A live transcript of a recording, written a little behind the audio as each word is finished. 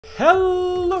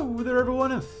Hello there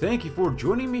everyone, and thank you for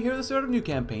joining me here at the start of a new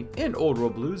campaign in Old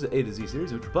World Blues, the A to Z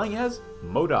series, which we're playing as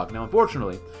Modoc. Now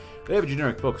unfortunately, they have a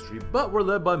generic focus tree, but we're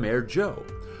led by Mayor Joe.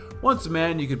 Once a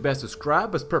man you could best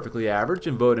describe as perfectly average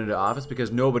and voted into office because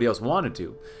nobody else wanted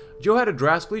to. Joe had to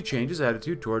drastically change his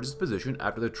attitude towards his position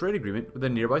after the trade agreement with the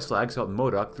nearby Slags helped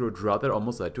Modoc through a drought that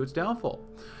almost led to its downfall.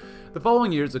 The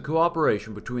following years, the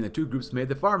cooperation between the two groups made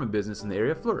the farming business in the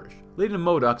area flourish, leading to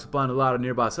Modoc supplying a lot of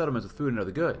nearby settlements with food and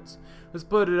other goods. This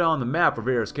put it on the map for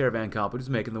various caravan companies,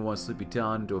 making the one sleepy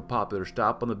town into a popular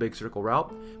stop on the big circle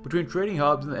route between trading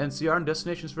hubs in the NCR and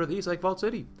destinations further east like Vault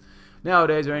City.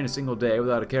 Nowadays, there ain't a single day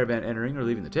without a caravan entering or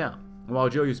leaving the town. And while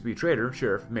Joe used to be a trader,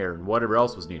 sheriff, mayor, and whatever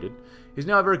else was needed, he's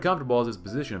now very comfortable as his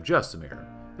position of just a mayor.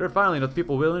 There are finally enough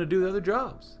people willing to do the other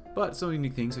jobs. But some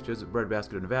unique things such as the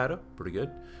breadbasket of Nevada, pretty good.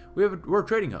 We're a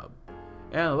trading hub.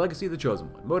 And the legacy of the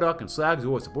Chosen One. Modoc and Slags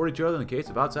always support each other in the case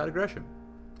of outside aggression.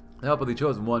 The help of the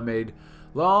Chosen One made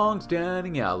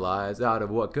long-standing allies out of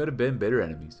what could have been bitter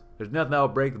enemies. There's nothing that will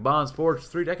break the bonds forged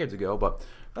 3 decades ago, but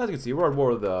as you can see, we're at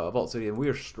war with Vault City and we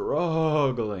are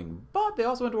struggling. But they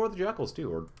also went to war with the Jackals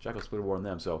too, or Jackals split a war on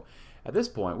them. So at this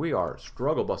point, we are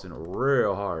struggle busting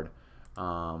real hard.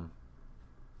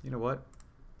 You know what?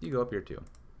 You go up here too.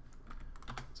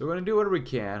 So we're going to do whatever we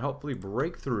can, hopefully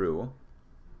break through,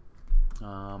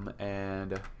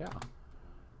 and yeah,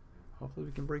 hopefully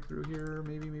we can break through here,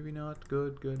 maybe, maybe not,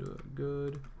 good.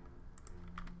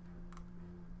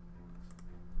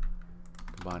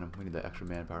 Combine them, we need that extra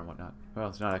manpower and whatnot. Well,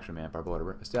 it's not extra manpower, but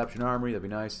whatever. Establish an armory, that'd be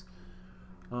nice.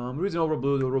 We're using Old World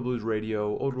Blues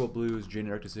radio, Old World Blues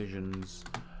generic decisions,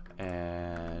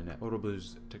 and Old World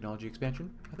Blues technology expansion,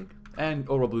 I think. And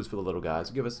Old World Blues for the little guys.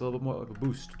 Give us a little bit more of a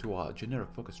boost to our generic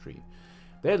focus tree.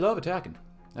 They love attacking.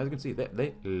 As you can see,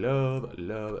 they love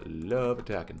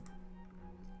attacking.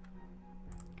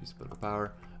 Increase political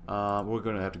power. We're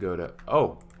going to have to go to...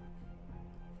 Oh!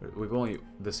 We've only...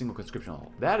 The single conscription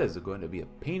hall. That is going to be a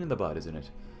pain in the butt, isn't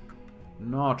it?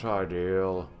 Not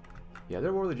ideal. Yeah,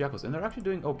 they're War of the Jackals, and they're actually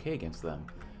doing okay against them.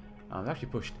 They actually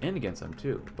pushed in against them,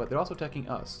 too. But they're also attacking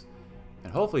us.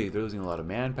 And hopefully they're losing a lot of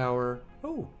manpower.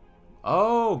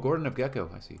 Oh, Gordon of Gecko,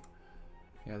 I see.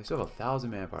 Yeah, they still have 1,000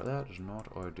 manpower. That is not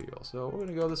ideal. So we're going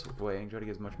to go this way and try to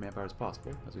get as much manpower as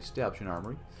possible as we establish an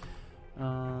armory.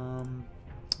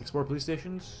 Explore police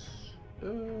stations?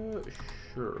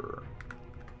 Sure.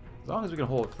 As long as we can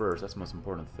hold it first, that's the most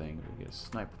important thing. We get a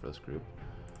sniper for this group.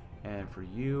 And for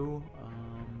you,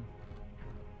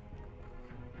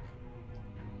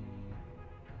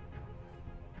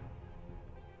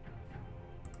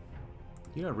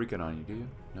 you don't have recon on you, do you?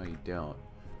 No, you don't.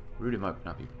 Rooted might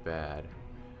not be bad.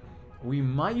 We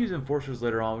might use enforcers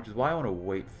later on, which is why I want to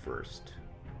wait first.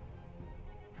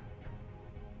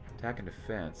 Attack and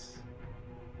defense.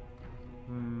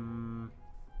 We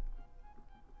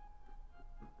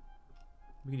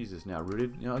can use this now.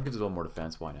 Rooted, you know, it gives us a little more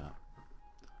defense. Why not?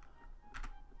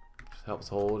 Just helps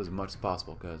hold as much as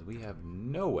possible because we have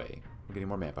no way of getting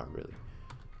more manpower, really,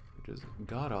 which is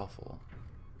god awful.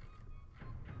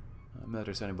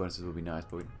 Military signing bonuses would be nice,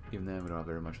 but even then we don't have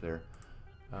very much there.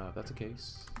 If that's the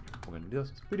case, we're going to do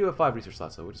this. We do have 5 research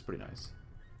slots though, which is pretty nice.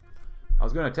 I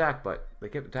was going to attack, but they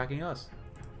kept attacking us.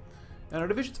 And our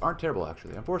divisions aren't terrible,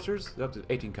 actually. Enforcers, they're up to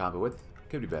 18 combat width.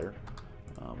 Could be better.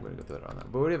 We're going to go through that on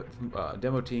that. But we have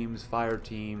demo teams, fire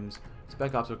teams.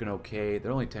 Spec ops looking okay.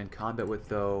 They're only 10 combat width,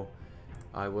 though.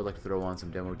 I would like to throw on some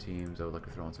demo teams. I would like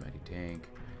to throw on some anti-tank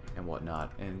and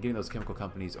whatnot. And getting those chemical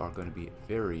companies are going to be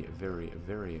very, very,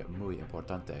 very muy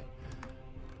importante.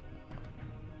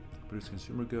 Produce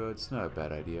consumer goods, not a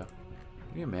bad idea.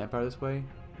 Can we get manpower this way?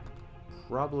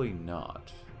 Probably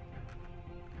not.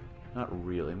 Not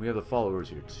really. And we have the followers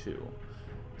here too.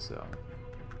 So,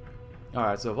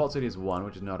 alright, so Vault City is 1,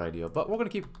 which is not ideal. But we're going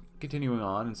to keep continuing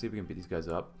on and see if we can beat these guys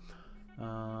up.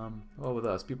 Well, with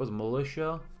us, people's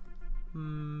militia.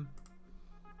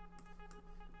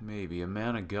 Maybe a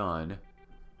man, a gun.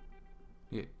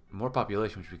 Yeah, more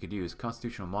population, which we could use.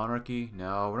 Constitutional monarchy.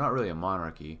 No, we're not really a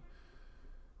monarchy.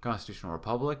 Constitutional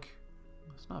republic.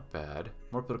 That's not bad.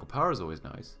 More political power is always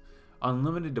nice.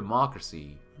 Unlimited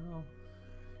democracy. Well,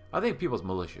 I think people's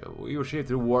militia. We were shaped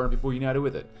through war and people were united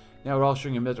with it. Now we're all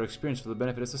sharing a military experience for the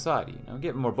benefit of society. Now we're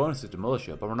getting more bonuses to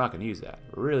militia, but we're not going to use that.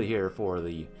 We're really here for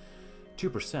the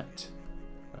 2%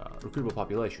 recruitable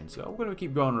population. So we're going to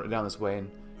keep going down this way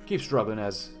and keep struggling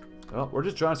as, well, we're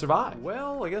just trying to survive.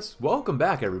 Well, I guess, welcome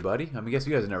back, everybody. I guess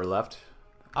you guys never left.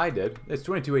 I did. It's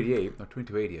 2288, or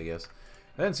 2280, I guess.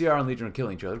 The NCR and Legion are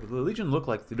killing each other, but the Legion look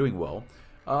like they're doing well.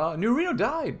 New Reno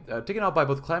died, taken out by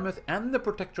both Klamath and the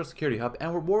Protectoral Security Hub,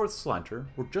 and we're at war with Slanter.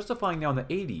 We're justifying now in the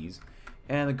 80s,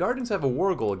 And the Guardians have a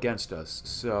war goal against us,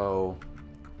 so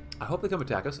I hope they come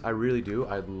attack us. I really do.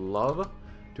 I'd love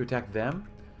to attack them.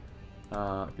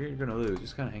 If you're going to lose,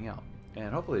 just kind of hang out.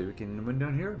 And hopefully we can win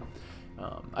down here.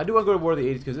 I do want to go to War of the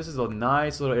 80s because this is a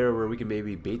nice little area where we can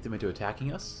maybe bait them into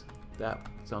attacking us. That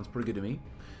sounds pretty good to me.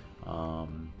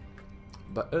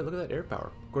 But look at that air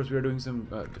power. Of course, we are doing some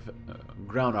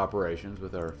ground operations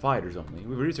with our fighters only.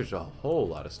 We've researched a whole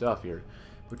lot of stuff here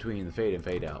between the fade and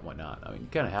fade out and whatnot. I mean, you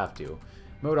kind of have to.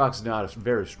 Modoc's not a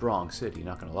very strong city,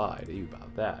 not going to lie to you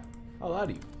about that. I'll lie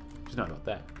to you. Just not about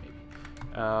that, maybe.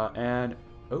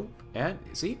 And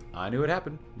see, I knew it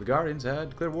happened. The Guardians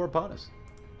had declared war upon us.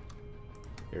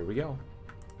 Here we go.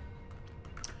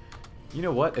 You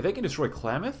know what? If they can destroy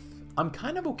Klamath, I'm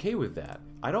kind of okay with that.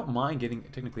 I don't mind getting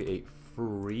technically a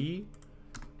free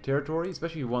territory,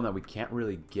 especially one that we can't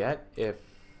really get if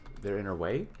they're in our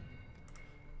way.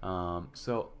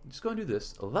 So just go and do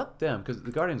this. Let them, because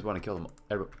the Guardians want to kill them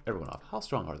everyone off. How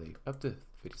strong are they? Up to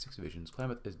 56 divisions.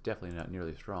 Klamath is definitely not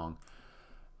nearly strong.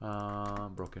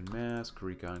 Broken Mask,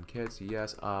 Recon Kits,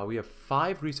 yes. We have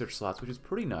 5 research slots, which is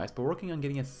pretty nice, but we're working on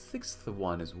getting a 6th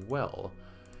one as well,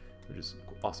 which is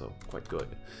also quite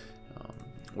good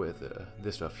with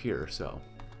this stuff here, so.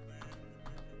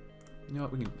 You know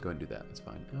what, we can go ahead and do that, that's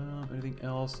fine. Anything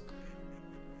else?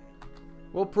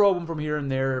 We'll probe them from here and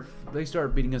there. If they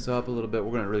start beating us up a little bit,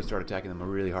 we're going to really start attacking them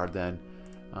really hard then.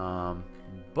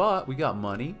 But we got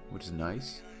money, which is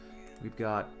nice. We've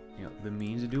got, you know, the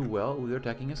means to do well. Ooh, they're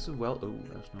attacking us as well. Oh,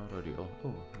 that's not ideal.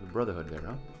 Oh, the Brotherhood there,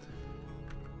 huh?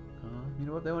 You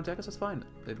know what? They want to attack us. That's fine.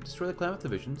 They destroy the Klamath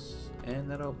divisions, and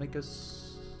that'll make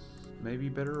us maybe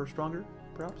better or stronger,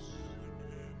 perhaps.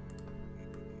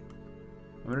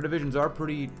 I mean, our divisions are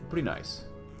pretty nice.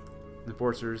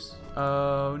 Enforcers.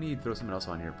 We need to throw something else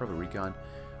on here. Probably Recon.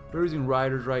 We're using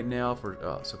Riders right now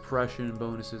for suppression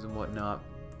bonuses and whatnot.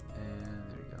 And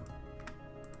there you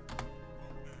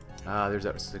go. There's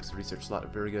that 6th research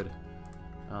slot. Very good.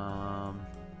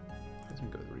 Let's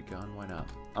go with Recon. Why not?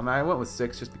 I mean, I went with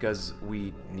 6 just because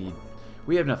we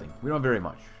have nothing. We don't have very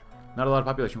much. Not a lot of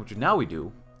population, which now we do.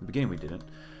 In the beginning we didn't.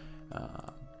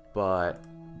 But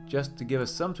just to give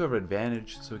us some sort of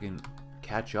advantage so we can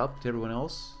catch up to everyone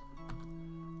else.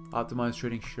 Optimized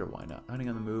trading, sure, why not? Hunting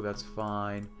on the move, that's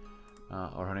fine.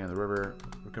 Or hunting on the river.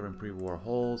 Recovering pre-war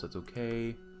holes, that's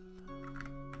okay.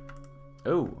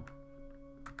 Oh.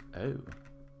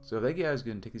 So if they guys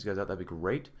can take these guys out, that'd be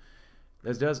great.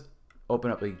 This does open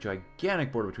up a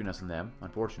gigantic border between us and them,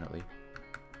 unfortunately.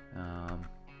 I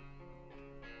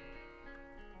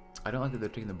don't like that they're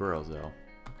taking the boroughs, though.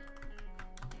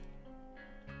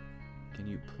 Can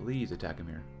you please attack him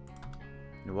here?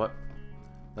 You know what?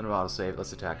 Let him auto-save.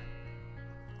 Let's attack.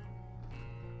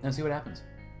 And see what happens.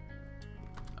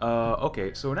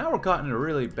 Okay, so now we're caught in a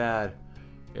really bad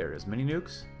areas. Mini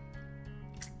nukes?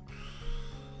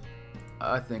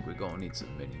 I think we're going to need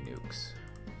some mini nukes.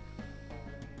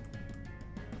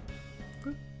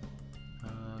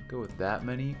 Go with that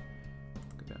many.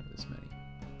 Go down to this many.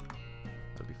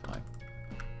 That'll be fine.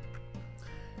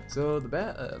 So the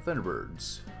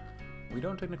Thunderbirds. We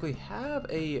don't technically have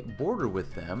a border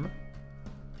with them.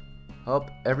 Help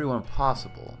everyone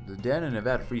possible. The Den and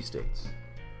Nevada Free States.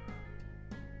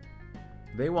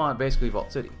 They want basically Vault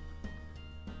City.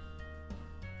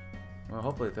 Well,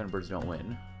 hopefully the Thunderbirds don't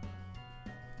win.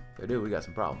 If they do, we got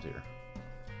some problems here.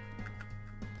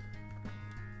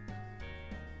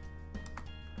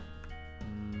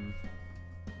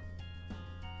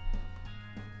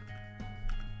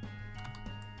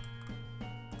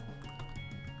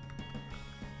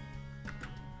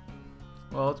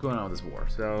 Well, what's going on with this war?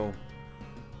 So,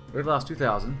 we've lost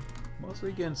 2,000, mostly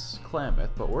against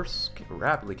Klamath, but we're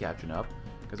rapidly catching up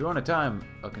because we're on a time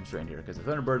constraint here. Because the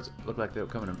Thunderbirds look like they're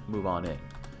coming to move on in.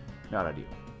 Not ideal.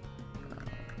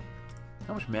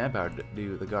 How much manpower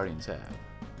do the Guardians have?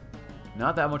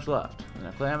 Not that much left.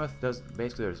 And Klamath does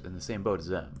basically they're in the same boat as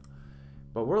them,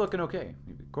 but we're looking okay.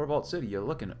 Core Vault City, you're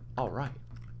looking all right.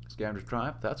 Scavenger's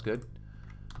Triumph, that's good.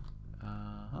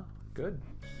 Good.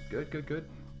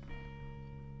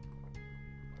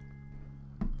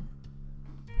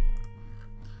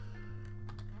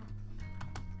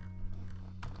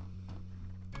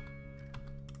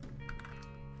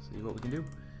 See what we can do.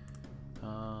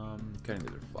 Cutting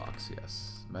the fox,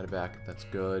 yes. Medevac, that's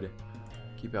good.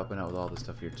 Keep helping out with all this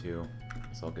stuff here too.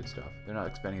 It's all good stuff. They're not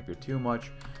expanding up here too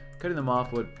much. Cutting them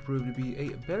off would prove to be a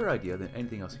better idea than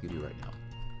anything else you could do right now.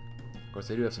 Of course,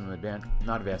 they do have some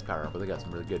not advanced power armor, but they got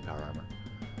some really good power armor.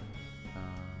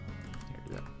 Here,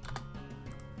 do that.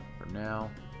 For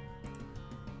now,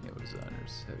 naval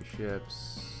designers, heavy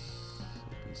ships,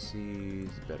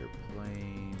 APCs, better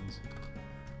planes.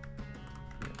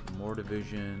 More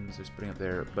divisions. They're spreading up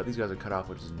there, but these guys are cut off,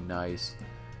 which is nice.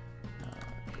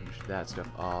 Finish that stuff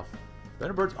off.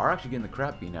 Thunderbirds are actually getting the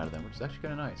crap beaten out of them, which is actually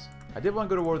kind of nice. I did want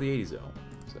to go to War of the 80s, though,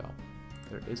 so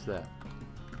there is that.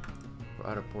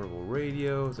 We're out of portable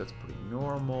radios. That's pretty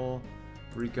normal.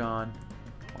 Recon.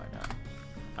 Why not?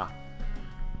 Ah.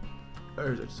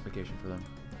 There's a justification for them.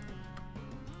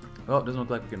 Well, it doesn't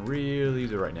look like we can really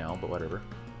use it right now, but whatever.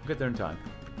 We'll get there in time.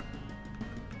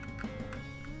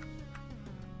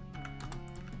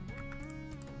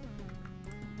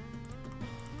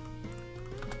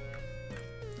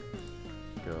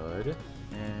 Good.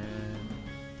 And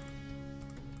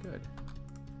good.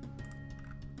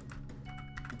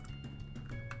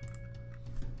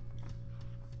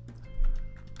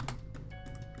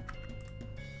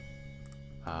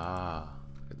 Ah,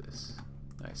 look at this.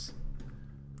 Nice.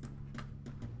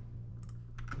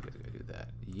 You guys gotta do that.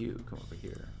 You come over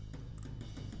here.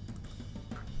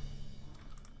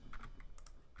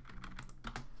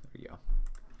 There we go.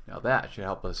 Now that should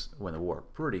help us win the war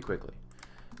pretty quickly.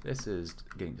 This is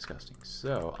getting disgusting.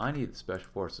 So, I need the Special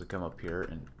Forces to come up here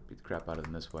and beat the crap out of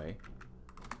them this way.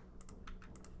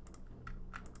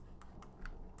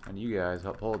 And you guys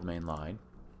help hold the main line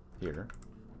here.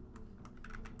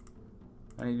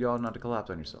 I need you all not to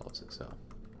collapse on yourselves, so.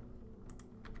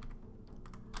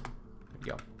 There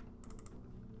you go.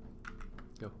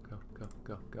 Go, go, go,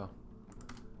 go, go.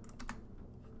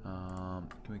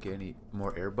 Can we get any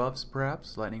more air buffs,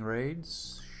 perhaps? Lightning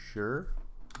raids? Sure.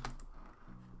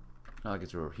 Not like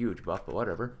it's a huge buff, but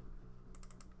whatever.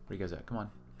 Where you guys at? Come on.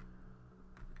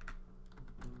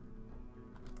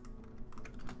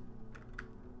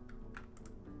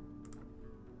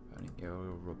 Any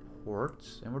aerial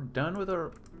reports? And we're done with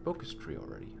our focus tree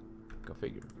already. Go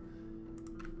figure.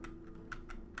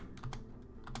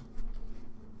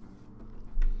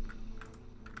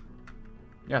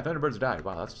 Yeah, Thunderbirds died.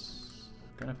 Wow, that's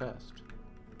kind of fast.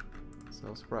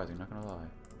 So surprising, not gonna lie.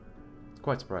 It's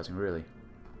quite surprising, really.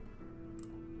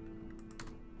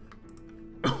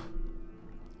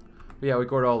 But yeah, we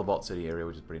covered all the Vault City area,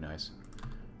 which is pretty nice.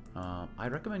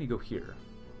 I'd recommend you go here.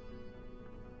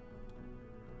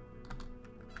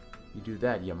 You do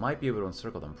that, you might be able to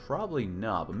encircle them. Probably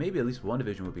not, but maybe at least one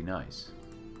division would be nice.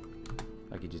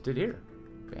 Like you just did here.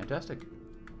 Fantastic.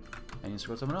 And you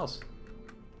encircle someone else.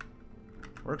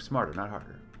 Work smarter, not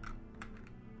harder.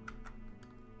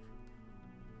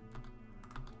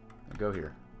 Now go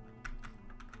here.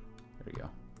 There you go.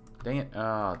 Dang it.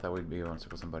 Oh, I thought we'd be able to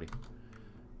encircle somebody.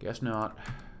 Guess not.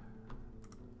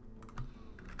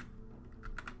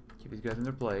 Keep these guys in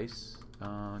their place.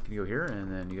 Can you go here?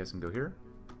 And then you guys can go here?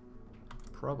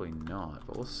 Probably not,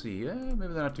 but we'll see.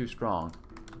 Maybe they're not too strong.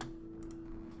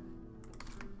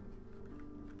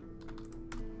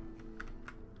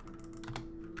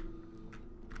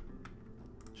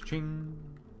 Ching.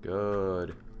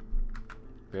 Good.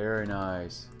 Very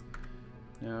nice.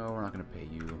 No, we're not going to pay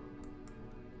you.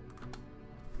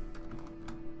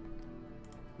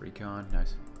 Recon,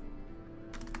 nice.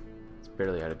 It's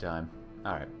barely out of time.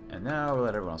 Alright, and now we'll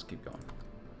let everyone else keep going.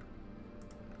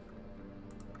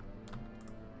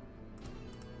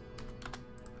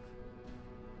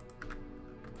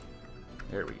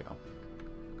 There we go.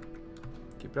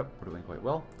 Keep it up, we're doing quite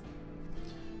well.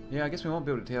 Yeah, I guess we won't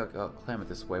be able to take out Klamath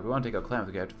this way. If we want to take out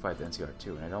Klamath, we have to fight the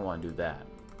NCR2, and I don't want to do that.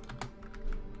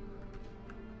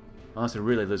 Unless they're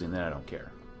really losing, then I don't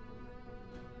care.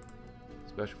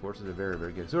 Special forces are very,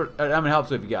 very good. So, I mean, it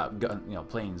helps if you got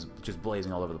planes just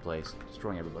blazing all over the place,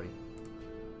 destroying everybody.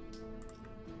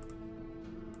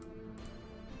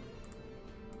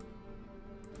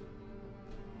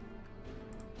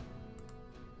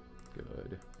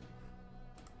 Good.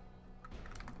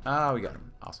 Ah, we got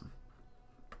him. Awesome.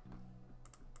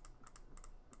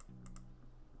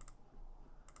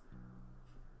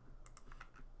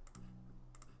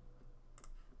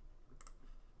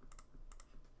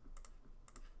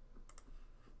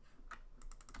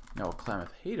 Now, will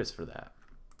Klamath hate us for that?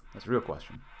 That's a real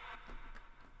question.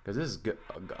 Because this is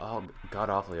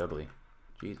god-awfully ugly.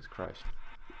 Jesus Christ.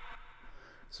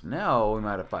 So now we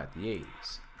might have to fight the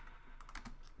 80s.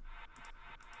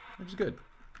 Which is good.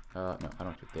 No, I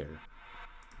don't get there.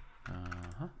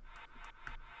 Uh-huh.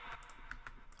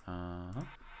 Uh-huh.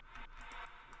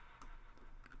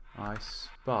 I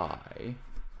spy,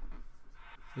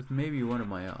 with maybe one of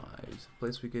my eyes, a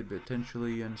place we could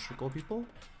potentially encircle people?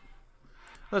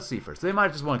 Let's see first. They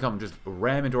might just want to come and just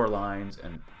ram into our lines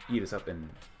and eat us up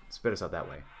and spit us out that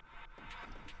way.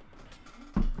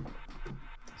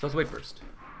 So let's wait first.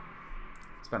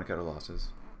 Let's find a cut of losses.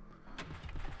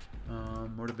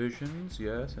 More divisions,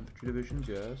 yes. Infantry divisions,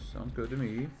 yes. Sounds good to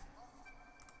me.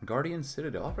 Guardian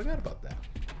Citadel. I forgot about that.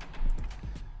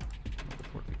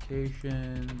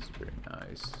 Communications, very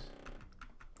nice.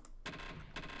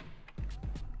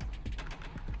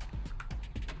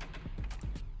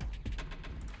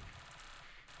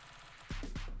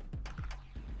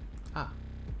 Ah.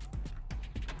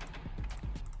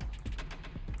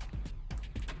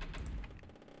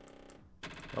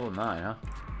 Level 9, huh?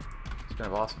 It's kind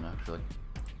of awesome, actually.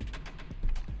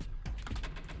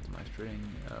 Optimized training.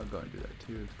 I'll go and do that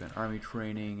too. Expand army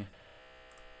training.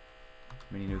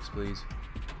 Mini nukes, please.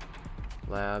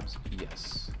 Labs.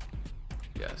 Yes.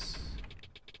 Yes.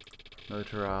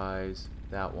 Militarize.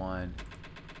 That one.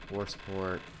 War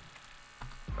support.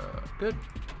 Good.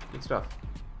 Good stuff.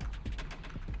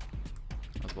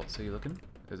 How's Vault City looking?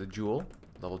 There's a jewel.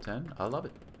 Level 10. I love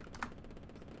it.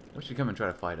 Wish you'd come and try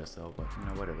to fight us, though, but, you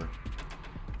know, whatever.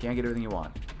 Can't get everything you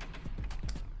want.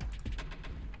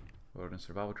 Wilderness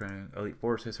survival training. Elite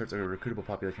forces hurts a recruitable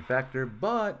population factor,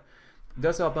 but it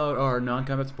does help out our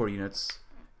non-combat support units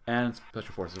and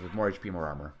special forces with more HP, more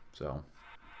armor. So,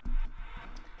 you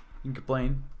can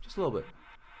complain just a little bit.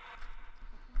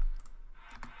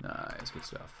 Nice, good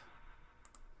stuff.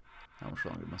 How much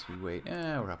longer must we wait?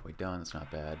 We're halfway done. That's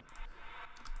not bad.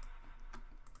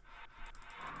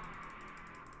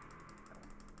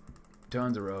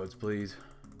 Tons of roads, please.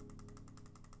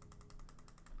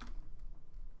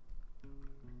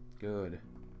 Good.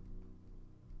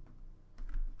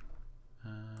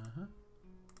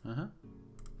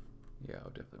 Yeah,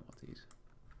 I'll definitely want these.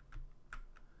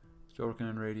 Still working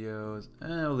on radios.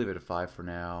 We'll leave it at 5 for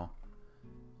now.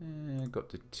 Go up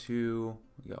to 2.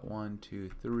 We got 1, 2,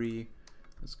 3.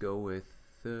 Let's go with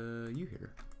you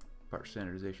here. Part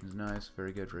standardization is nice.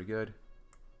 Very good, very good.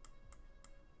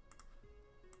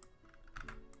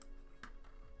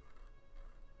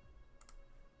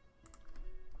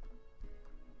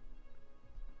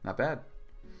 Not bad.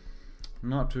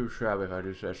 Not too shabby if I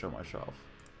do say so myself.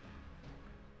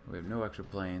 We have no extra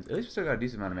planes. At least we still got a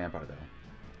decent amount of manpower, though.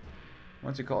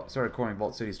 Once you started coring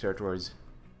Vault City's territories,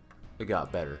 it got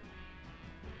better.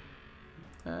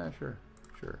 Sure.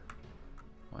 Sure.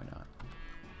 Why not?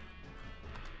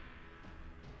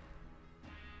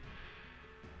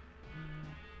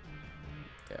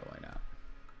 Yeah, why not?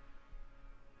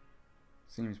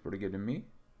 Seems pretty good to me.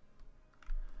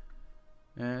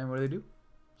 And what do?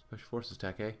 Special Forces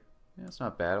attack, eh? Yeah, it's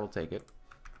not bad. We'll take it.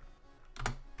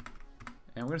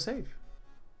 And we're going to save.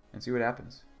 And see what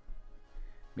happens.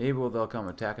 Maybe they'll come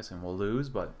attack us and we'll lose,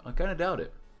 but I kind of doubt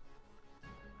it.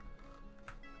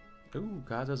 Ooh,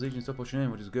 Kaza's Legion still pushing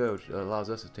in, which is good. Which allows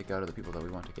us to take out other people that we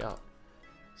want to take out.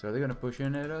 So are they going to push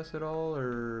in at us at all,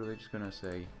 or are they just going to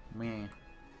say, meh?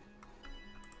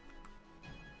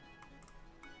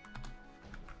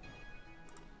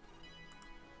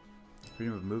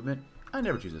 Freedom of movement? I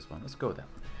never choose this one. Let's go with that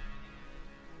one.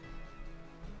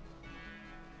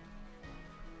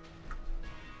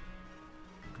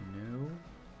 No.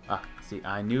 Ah, see,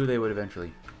 I knew they would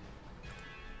eventually.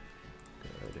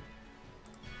 Good.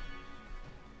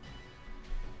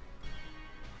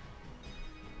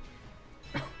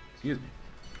 Excuse me.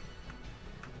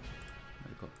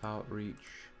 Medical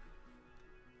outreach.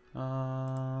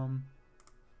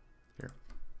 Here.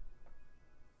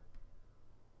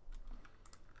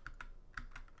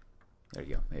 There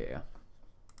you go. Yeah.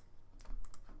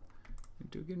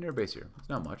 Do get an air base here. It's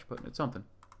not much, but it's something.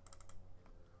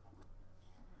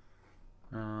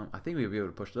 I think we'll be able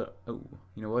to push that. Oh,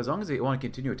 you know what? As long as they want to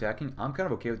continue attacking, I'm kind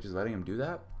of okay with just letting them do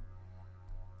that.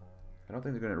 I don't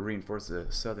think they're going to reinforce the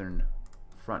southern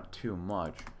front too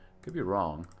much. Could be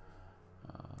wrong.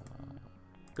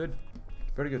 Good.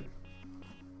 Very good.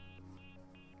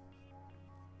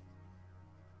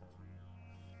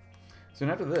 So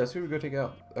after this, who are we going to take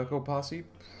out? Echo Posse?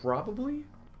 Probably?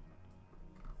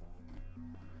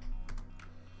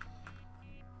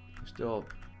 We're still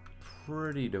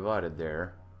pretty divided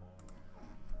there.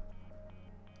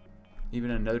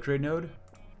 Even another trade node?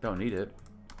 Don't need it.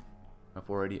 A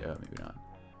 480? Maybe not.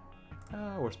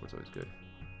 War sport's always good.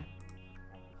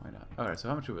 Why not? Alright, so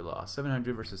how much have we lost?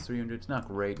 700 versus 300. It's not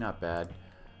great, not bad.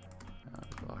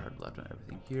 Hard left on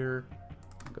everything here.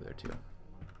 I'll go there too.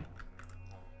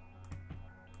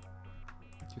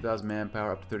 2,000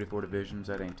 manpower, up to 34 divisions.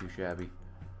 That ain't too shabby.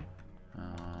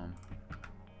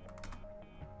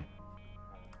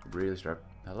 Really start.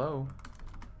 Hello?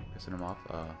 Pissing them off.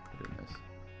 Doing this.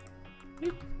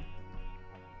 Yeet.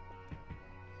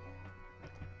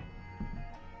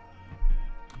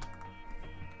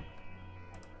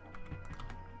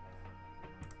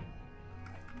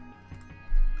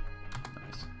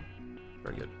 Nice.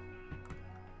 Very good.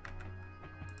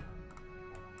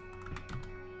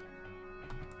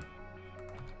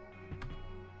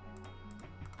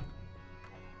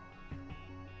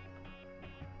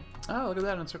 Oh, look at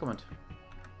that encirclement.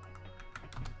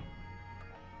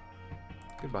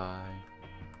 Goodbye.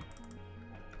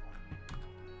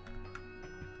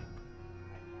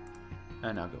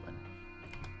 And now go in.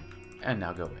 And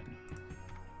now go in.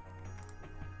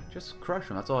 Just crush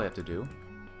them, that's all you have to do.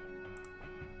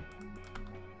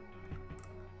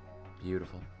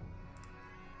 Beautiful.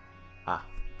 Ah.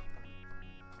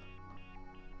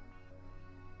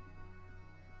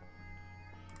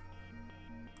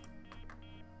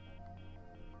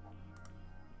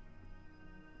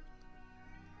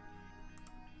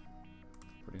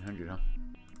 $1,400, huh?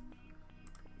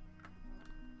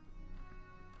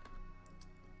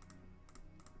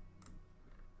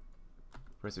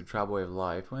 Rest of travel way of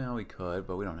life. Well, we could,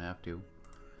 but we don't have to.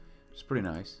 It's pretty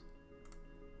nice.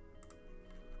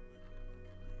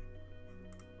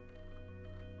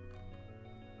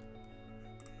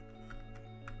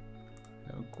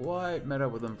 Haven't quite met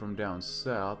up with them from down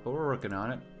south, but we're working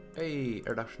on it. Hey,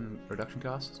 reduction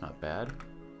costs. It's not bad.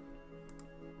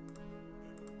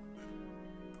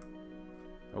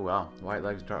 Oh wow, white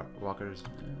legs, dark walkers,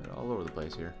 all over the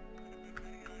place here.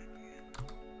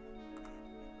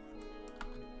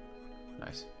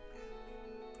 Nice.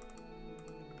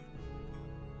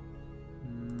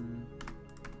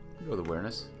 Go with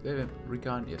awareness. They have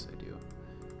recon? Yes, I do.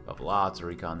 Oh, lots of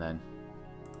recon then.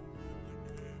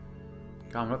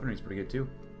 Common weaponry is pretty good too.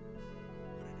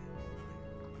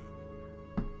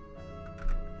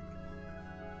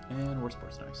 And war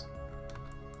sports, nice.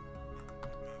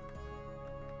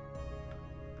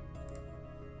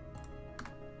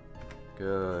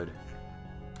 Good.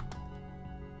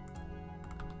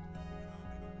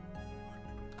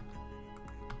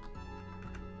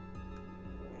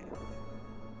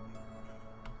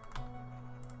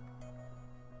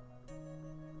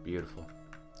 Beautiful.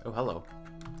 Oh, hello.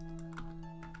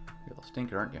 You're a little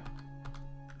stinker, aren't you?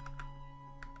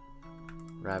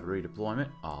 Rapid redeployment.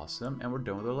 Awesome. And we're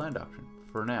done with our land auction.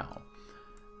 For now.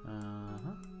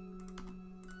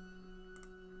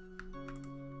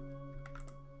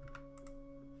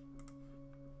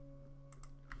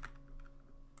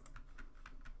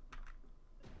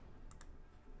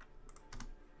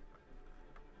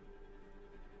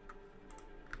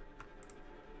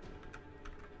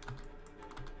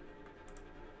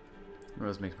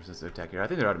 This makes more sense to attack here. I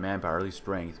think they're out of manpower, at least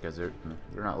strength, because they're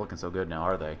not looking so good now,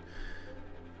 are they?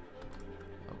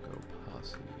 I'll go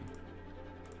posse.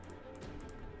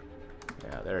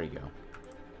 Yeah, there you go.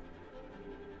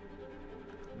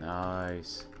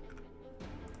 Nice.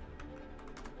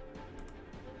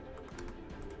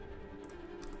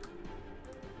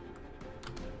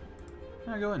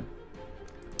 Yeah, go in.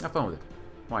 Have fun with it.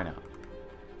 Why not?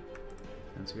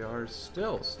 NCR is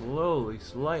still slowly,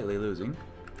 slightly losing.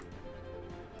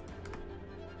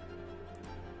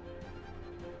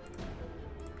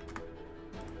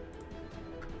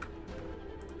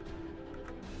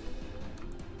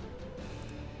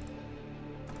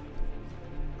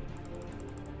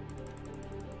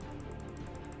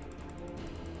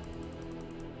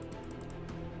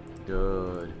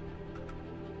 Good.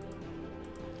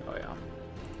 Oh yeah.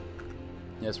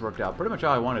 Yeah, it's worked out pretty much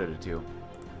how I wanted it to.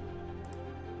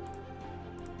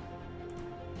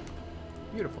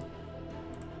 Beautiful.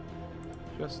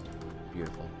 Just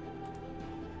beautiful.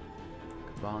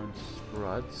 Kaban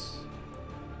struts.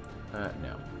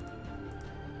 No.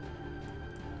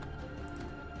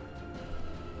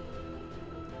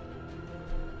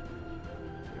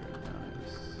 Very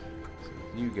nice. So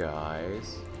you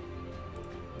guys.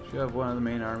 Should have one of the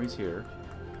main armies here.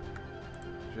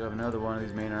 Should have another one of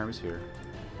these main armies here.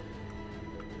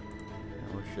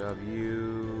 And we'll shove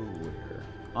you where?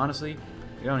 Honestly,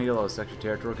 you don't need a lot of extra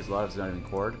territory because a lot of it's not even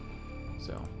cored.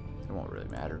 So, it won't really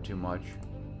matter too much.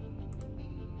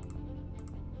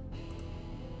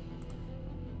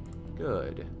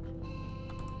 Good.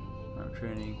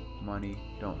 Training, money,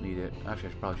 don't need it. Actually,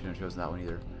 I probably shouldn't have chosen that one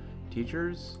either.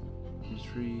 Teachers?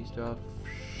 Industry stuff?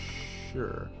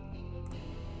 Sure.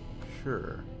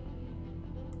 Sure.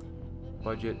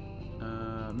 Budget.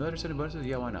 Military setting bonuses?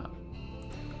 Yeah, why not?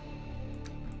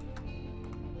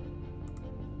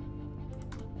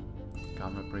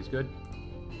 Common weaponry's good.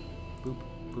 Boop,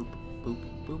 boop,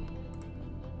 boop, boop. Boop.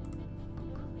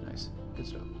 Nice. Good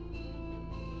stuff.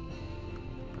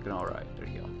 Looking alright. There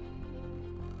you go.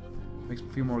 Makes a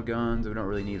few more guns that we don't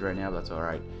really need right now, but that's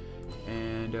alright.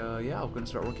 And, yeah, I'm going to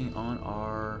start working on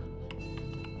our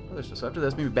other stuff. So after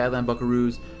this, maybe Badland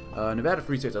Buckaroos. Nevada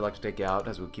Free States I'd like to take out,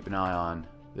 as we'll keep an eye on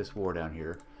this war down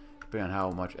here. Depending on how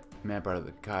much manpower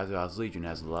the Kaiser's Legion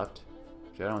has left.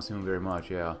 Which I don't assume very much,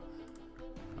 yeah.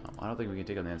 I don't think we can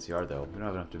take on the NCR, though. We don't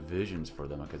have enough divisions for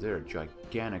them, because they're a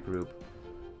gigantic group.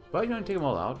 But you don't take them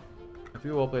all out. A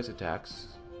few well-placed attacks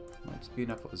might just be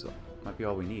enough. Might be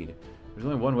all we need. There's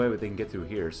only one way that they can get through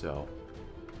here, so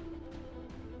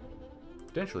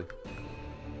potentially.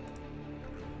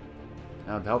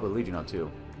 And with the help of the Legion out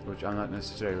too, which I'm not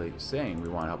necessarily saying we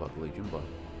want to help out the Legion, but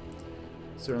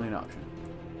it's certainly an option.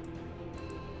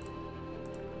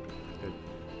 Good.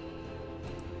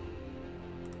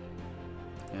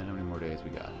 And how many more days we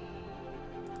got?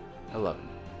 11.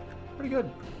 Pretty good.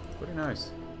 Pretty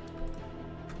nice.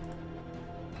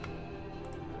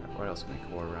 Right, what else can we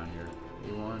core around here?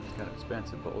 A1, it's kind of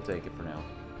expensive, but we'll take it for now.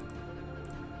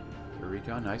 Pure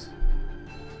recon, nice.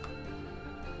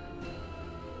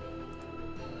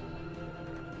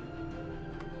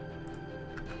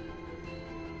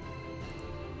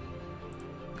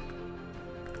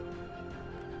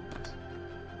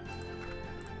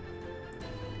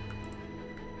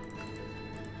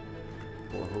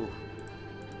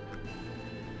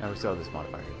 Now we still have this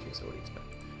modifier here too, so what do you expect?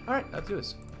 Alright, let's do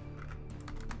this.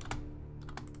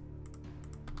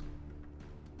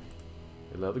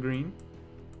 We love the green.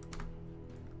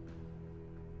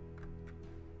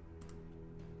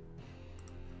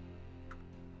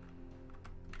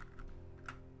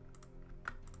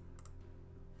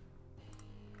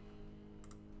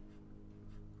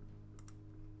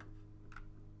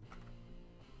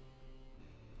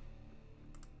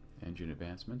 Engine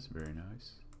advancements, very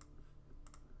nice.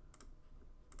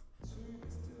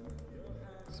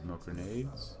 Smoke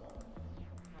grenades.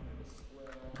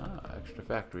 Ah, extra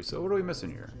factory. So what are we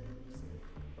missing here?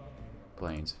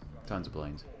 Planes. Tons of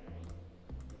planes.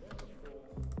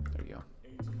 There you go.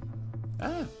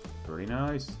 Ah, pretty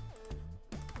nice.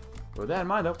 With that in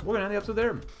mind, though, we're going to end the episode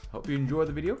there. Hope you enjoyed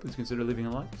the video. Please consider leaving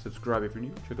a like. Subscribe if you're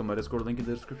new. Check out my Discord link in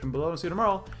the description below. And see you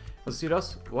tomorrow. Let's see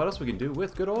what else we can do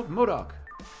with good old Modoc.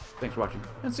 Thanks for watching,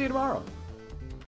 and see you tomorrow.